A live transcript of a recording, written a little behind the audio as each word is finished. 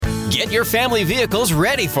Get your family vehicles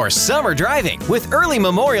ready for summer driving with early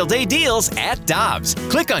Memorial Day deals at Dobbs.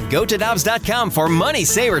 Click on GoToDobbs.com for money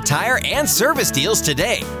saver tire and service deals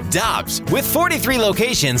today. Dobbs, with 43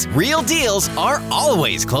 locations, real deals are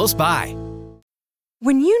always close by.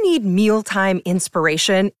 When you need mealtime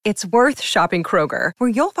inspiration, it's worth shopping Kroger, where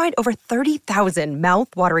you'll find over 30,000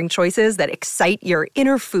 mouth-watering choices that excite your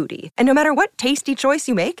inner foodie. And no matter what tasty choice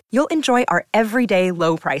you make, you'll enjoy our everyday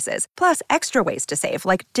low prices, plus extra ways to save,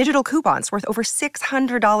 like digital coupons worth over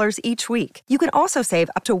 $600 each week. You can also save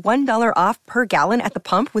up to $1 off per gallon at the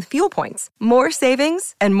pump with fuel points. More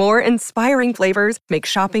savings and more inspiring flavors make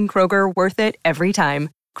shopping Kroger worth it every time.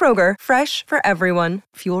 Kroger, fresh for everyone.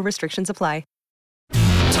 Fuel restrictions apply.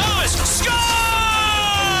 Thomas scores!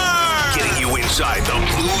 Getting you inside the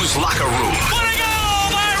Blues locker room. What a goal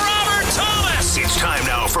by Robert Thomas! It's time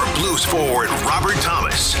now for Blues forward Robert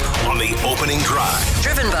Thomas on the opening drive.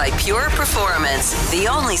 Driven by Pure Performance, the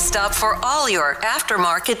only stop for all your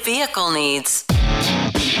aftermarket vehicle needs.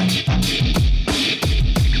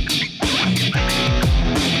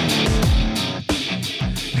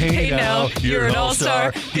 Hey now, you're an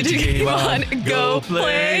all-star. Get your game on, go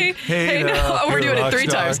play. Hey now, oh, we're doing it 3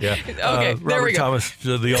 times. Yeah. Okay, there we go. Robert Thomas,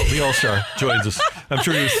 the all-star, joins us. I'm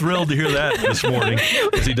sure you're thrilled to hear that this morning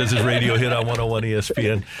as he does his radio hit on 101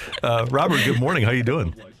 ESPN. Robert, good morning. How you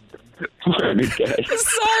doing?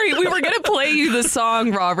 Sorry, we were going to play you the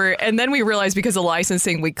song, Robert, and then we realized because of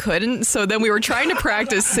licensing we couldn't, so then we were trying to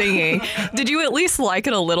practice singing. Did you at least like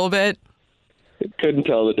it a little bit? Couldn't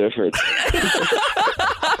tell the difference.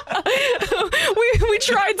 we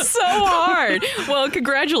tried so hard. Well,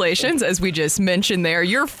 congratulations, as we just mentioned there.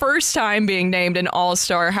 Your first time being named an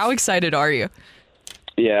All-Star. How excited are you?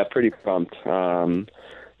 Yeah, pretty pumped.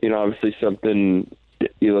 Obviously something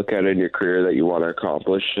you look at in your career that you want to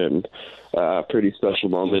accomplish, and a pretty special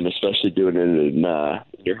moment, especially doing it in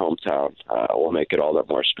your hometown, will make it all that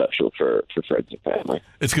more special for friends and family.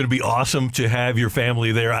 It's going to be awesome to have your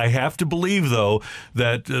family there. I have to believe, though,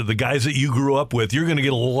 that the guys that you grew up with, you're going to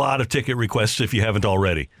get a lot of ticket requests if you haven't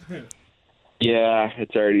already. Yeah,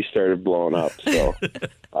 it's already started blowing up. So,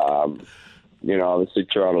 obviously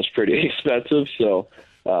Toronto's pretty expensive, so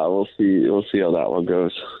we'll see how that one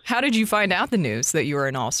goes. How did you find out the news that you were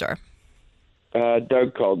an All-Star?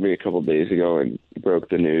 Doug called me a couple of days ago and broke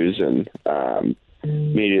the news, and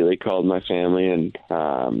immediately called my family, and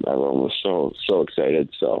everyone was so excited.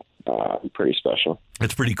 So pretty special.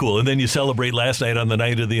 It's pretty cool. And then you celebrate last night on the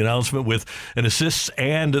night of the announcement with an assist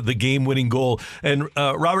and the game-winning goal. And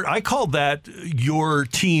Robert, I called that your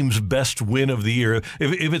team's best win of the year.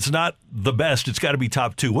 If it's not the best, it's got to be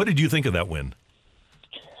top 2. What did you think of that win?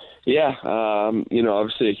 Yeah,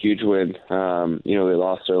 obviously a huge win. We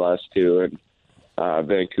lost our last 2, and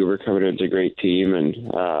Vancouver coming in is a great team, and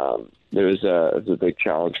it was a big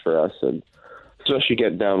challenge for us, and especially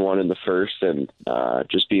getting down 1 in the first and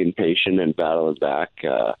just being patient and battling back.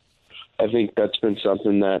 I think that's been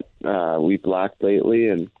something that we've lacked lately,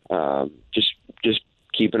 and just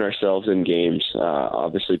keeping ourselves in games.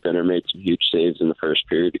 Obviously, Benner made some huge saves in the first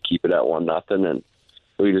period to keep it at 1-0, and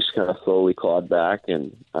we just kind of slowly clawed back,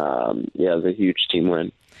 and it was a huge team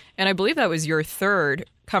win. And I believe that was your third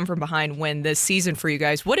come-from-behind win this season for you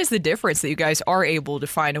guys. What is the difference that you guys are able to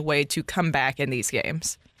find a way to come back in these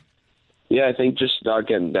games? Yeah, I think just not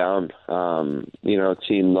getting down. It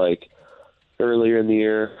seemed like earlier in the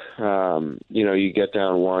year, you get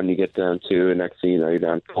down 1, you get down 2, and next thing you know, you're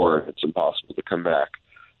down 4. It's impossible to come back.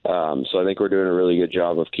 So I think we're doing a really good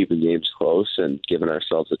job of keeping games close and giving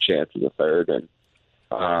ourselves a chance in the third. And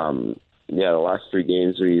the last 3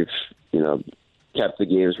 games we've, kept the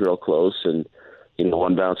games real close, and,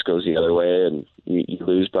 one bounce goes the other way and you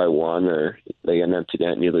lose by 1, or they get an empty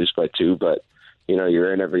net and you lose by 2. But,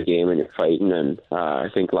 you're in every game and you're fighting. And I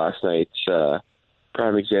think last night's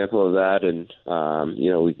prime example of that. And,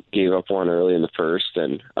 we gave up 1 early in the first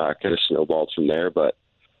and kind of snowballed from there. But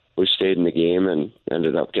we stayed in the game and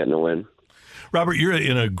ended up getting a win. Robert, you're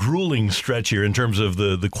in a grueling stretch here in terms of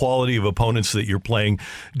the quality of opponents that you're playing.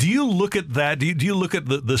 Do you look at that? Do you look at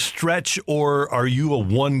the stretch, or are you a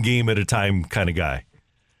 1 game at a time kind of guy?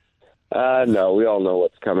 No, we all know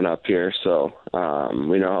what's coming up here, so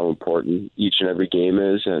we know how important each and every game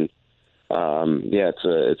is, and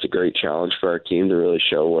it's a great challenge for our team to really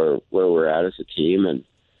show where we're at as a team, and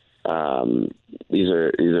these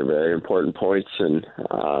are very important points, and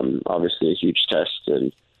obviously a huge test.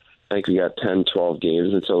 And I think we got 10, 12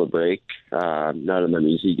 games until the break. None of them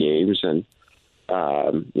easy games, and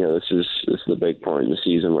This is the big point in the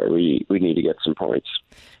season where we need to get some points.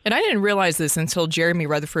 And I didn't realize this until Jeremy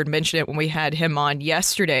Rutherford mentioned it when we had him on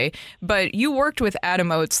yesterday, but you worked with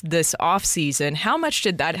Adam Oates this offseason. How much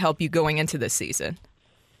did that help you going into this season?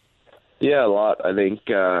 Yeah, a lot. I think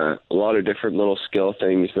a lot of different little skill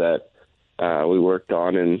things that we worked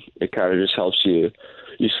on, and it kind of just helps you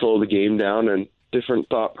slow the game down and different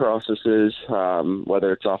thought processes,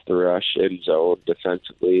 whether it's off the rush, in zone,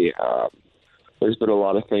 defensively. There's been a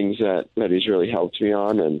lot of things that he's really helped me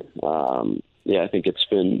on, and I think it's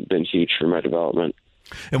been huge for my development.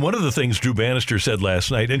 And one of the things Drew Bannister said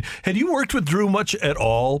last night, and had you worked with Drew much at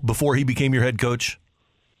all before he became your head coach?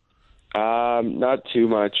 Not too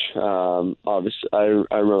much. Obviously, I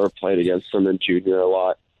remember playing against him in junior a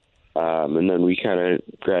lot, and then we kind of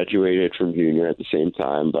graduated from junior at the same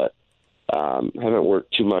time, but haven't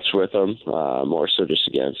worked too much with him, more so just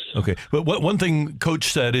against. Okay, but one thing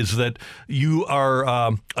Coach said is that you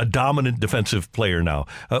are a dominant defensive player now.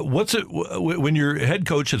 What's it when your head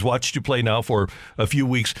coach has watched you play now for a few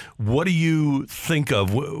weeks? What do you think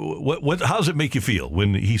of? How does it make you feel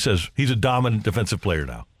when he says he's a dominant defensive player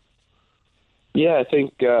now? Yeah, I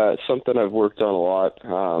think something I've worked on a lot,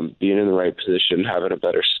 being in the right position, having a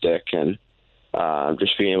better stick, and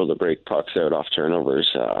just being able to break pucks out off turnovers.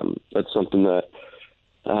 That's something that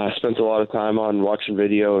I spent a lot of time on watching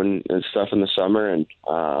video and stuff in the summer, and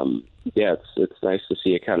it's nice to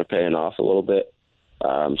see it kind of paying off a little bit.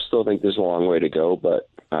 Still think there's a long way to go, but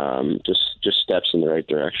just steps in the right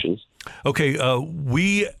direction. Okay,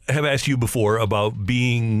 we have asked you before about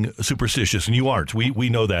being superstitious, and you aren't. We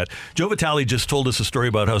know that. Joe Vitale just told us a story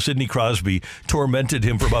about how Sidney Crosby tormented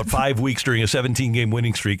him for about 5 weeks during a 17-game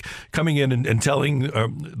winning streak, coming in and telling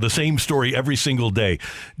the same story every single day.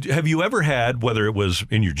 Have you ever had, whether it was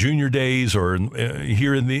in your junior days or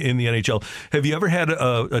here in the NHL, have you ever had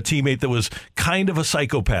a teammate that was kind of a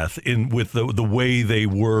psychopath with the way they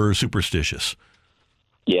were superstitious?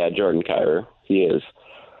 Yeah, Jordan Kyrou. He is.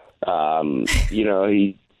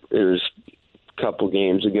 It was a couple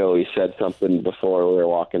games ago, he said something before we were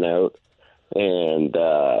walking out, and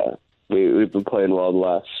we've been playing well the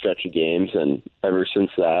last stretch of games, and ever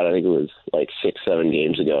since that, I think it was like 6-7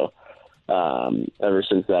 games ago, ever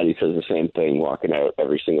since that, he says the same thing walking out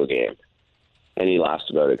every single game. And he laughs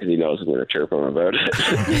about it because he knows I'm going to chirp him about it.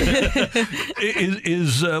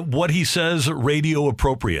 Is what he says radio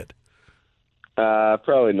appropriate?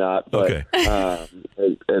 Probably not, but okay.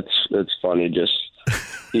 It's funny. Just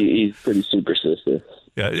he's pretty superstitious.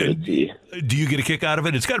 Yeah. Do you get a kick out of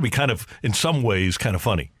it? It's got to be kind of, in some ways, kind of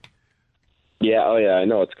funny. Yeah. Oh yeah. I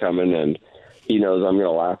know it's coming, and he knows I'm going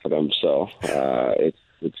to laugh at him. So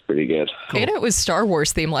it's pretty good. Cool. And it was Star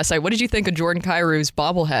Wars theme last night. What did you think of Jordan Kyrou's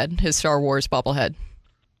bobblehead? His Star Wars bobblehead.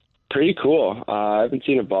 Pretty cool. I haven't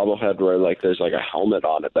seen a bobblehead where there's like a helmet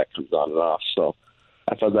on it that comes on and off. So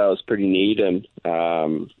I thought that was pretty neat, and I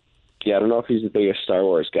don't know if he's the biggest Star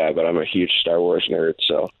Wars guy, but I'm a huge Star Wars nerd,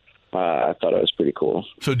 so I thought it was pretty cool.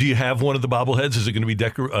 So, do you have one of the bobbleheads? Is it going to be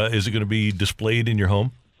is it going to be displayed in your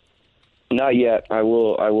home? Not yet. I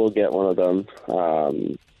will get one of them.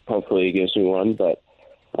 Hopefully, he gives me one, but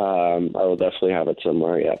I will definitely have it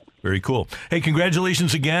somewhere. Yeah. Very cool. Hey,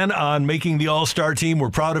 congratulations again on making the All-Star team.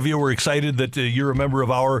 We're proud of you. We're excited that you're a member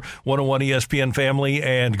of our 101 ESPN family,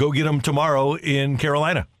 and go get them tomorrow in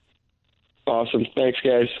Carolina. Awesome. Thanks,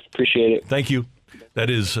 guys. Appreciate it. Thank you. That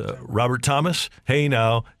is Robert Thomas. Hey,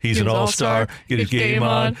 now, he's an all-star. Get his game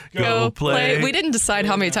on. Go play. We didn't decide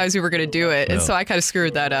how many times we were going to do it, and so I kind of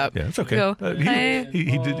screwed that up. Yeah, it's okay.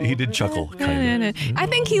 He did chuckle. Kind of. I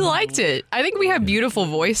think he liked it. I think we have beautiful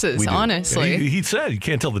voices, honestly. He said you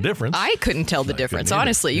can't tell the difference. I couldn't tell the difference,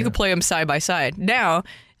 honestly. You could play them side by side. Now,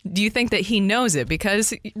 do you think that he knows it?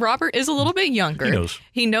 Because Robert is a little bit younger. He knows.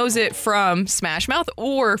 He knows it from Smash Mouth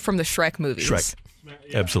or from the Shrek movies. Shrek.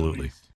 Absolutely.